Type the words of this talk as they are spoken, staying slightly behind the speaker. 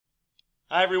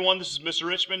Hi everyone, this is Mr.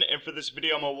 Richmond, and for this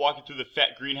video I'm going to walk you through the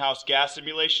Phet greenhouse gas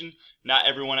simulation. Not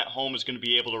everyone at home is going to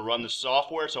be able to run the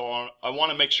software, so I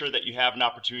want to make sure that you have an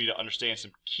opportunity to understand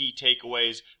some key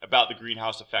takeaways about the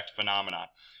greenhouse effect phenomenon.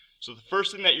 So the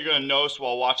first thing that you're going to notice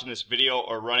while watching this video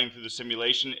or running through the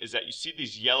simulation is that you see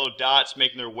these yellow dots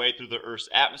making their way through the Earth's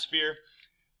atmosphere.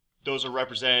 Those are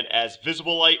represented as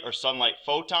visible light or sunlight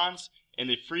photons, and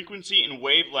the frequency and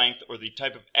wavelength, or the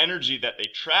type of energy that they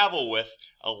travel with,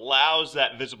 allows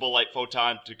that visible light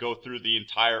photon to go through the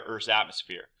entire Earth's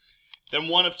atmosphere. Then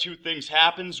one of two things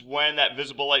happens when that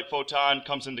visible light photon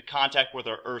comes into contact with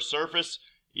our Earth's surface,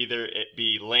 either it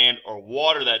be land or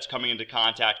water that's coming into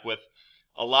contact with.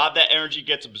 A lot of that energy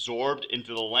gets absorbed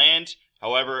into the land.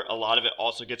 However, a lot of it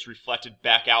also gets reflected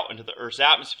back out into the Earth's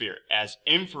atmosphere as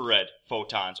infrared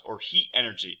photons or heat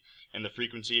energy, and the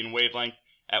frequency and wavelength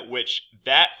at which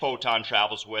that photon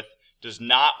travels with does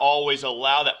not always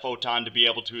allow that photon to be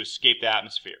able to escape the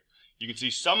atmosphere. You can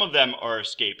see some of them are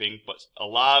escaping, but a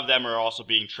lot of them are also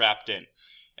being trapped in.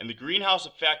 And the greenhouse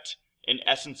effect, in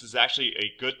essence, is actually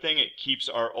a good thing. It keeps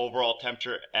our overall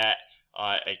temperature at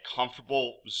a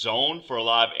comfortable zone for a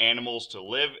lot of animals to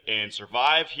live and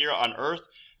survive here on Earth.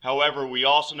 However, we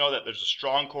also know that there's a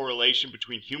strong correlation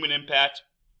between human impact,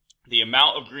 the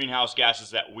amount of greenhouse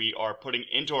gases that we are putting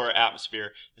into our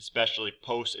atmosphere, especially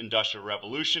post-industrial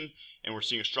revolution, and we're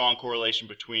seeing a strong correlation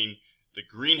between the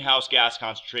greenhouse gas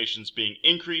concentrations being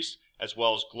increased as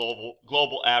well as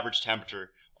global average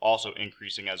temperature also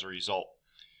increasing as a result.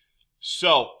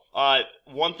 So,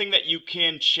 one thing that you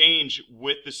can change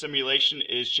with the simulation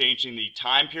is changing the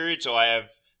time period. So I have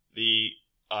the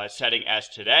setting as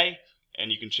today,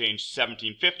 and you can change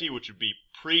 1750, which would be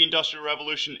pre-industrial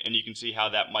revolution, and you can see how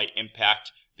that might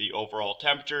impact the overall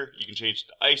temperature. You can change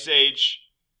the ice age.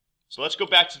 So let's go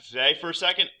back to today for a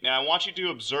second, and I want you to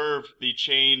observe the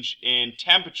change in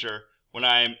temperature when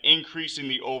I am increasing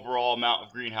the overall amount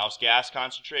of greenhouse gas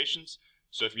concentrations.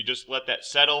 So if you just let that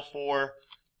settle for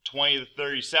 20 to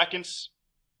 30 seconds,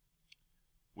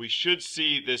 we should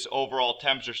see this overall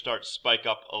temperature start to spike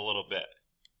up a little bit.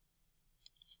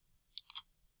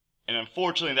 And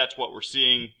unfortunately, that's what we're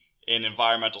seeing in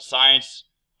environmental science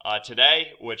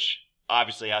today, which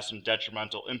obviously has some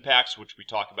detrimental impacts, which we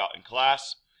talk about in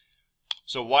class.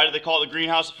 So why do they call it the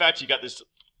greenhouse effect? You got this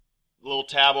little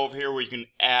tab over here where you can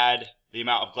add the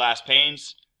amount of glass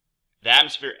panes. The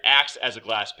atmosphere acts as a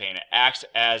glass pane. It acts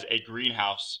as a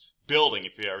greenhouse building,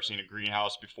 if you've ever seen a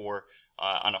greenhouse before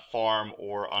on a farm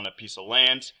or on a piece of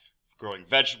land, growing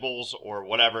vegetables or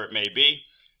whatever it may be.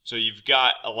 So you've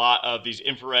got a lot of these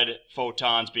infrared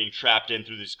photons being trapped in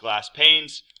through these glass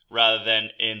panes rather than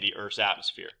in the Earth's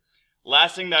atmosphere.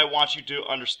 Last thing that I want you to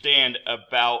understand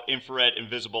about infrared and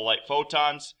visible light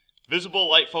photons. Visible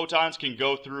light photons can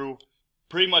go through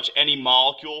pretty much any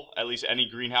molecule, at least any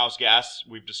greenhouse gas.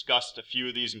 We've discussed a few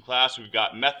of these in class. We've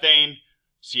got methane,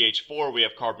 CH4, we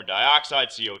have carbon dioxide,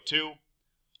 CO2,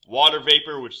 water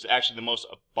vapor, which is actually the most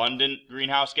abundant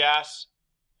greenhouse gas,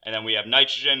 and then we have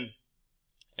nitrogen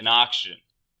and oxygen.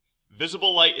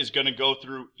 Visible light is going to go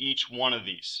through each one of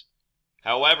these.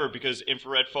 However, because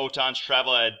infrared photons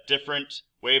travel at a different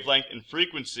wavelength and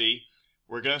frequency,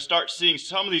 we're going to start seeing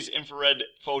some of these infrared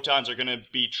photons are going to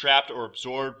be trapped or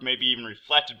absorbed, maybe even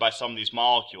reflected by some of these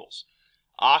molecules.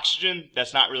 Oxygen,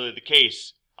 that's not really the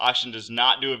case. Oxygen does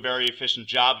not do a very efficient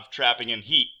job of trapping in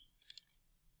heat.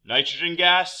 Nitrogen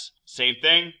gas, same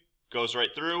thing, goes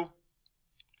right through.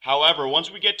 However,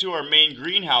 once we get to our main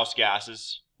greenhouse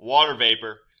gases, water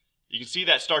vapor, you can see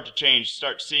that start to change.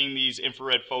 Start seeing these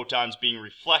infrared photons being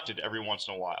reflected every once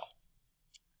in a while.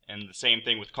 And the same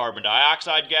thing with carbon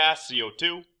dioxide gas,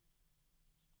 CO2.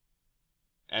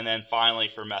 And then finally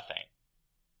for methane.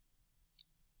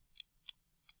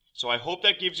 So I hope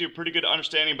that gives you a pretty good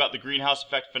understanding about the greenhouse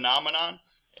effect phenomenon,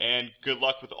 and good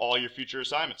luck with all your future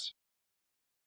assignments.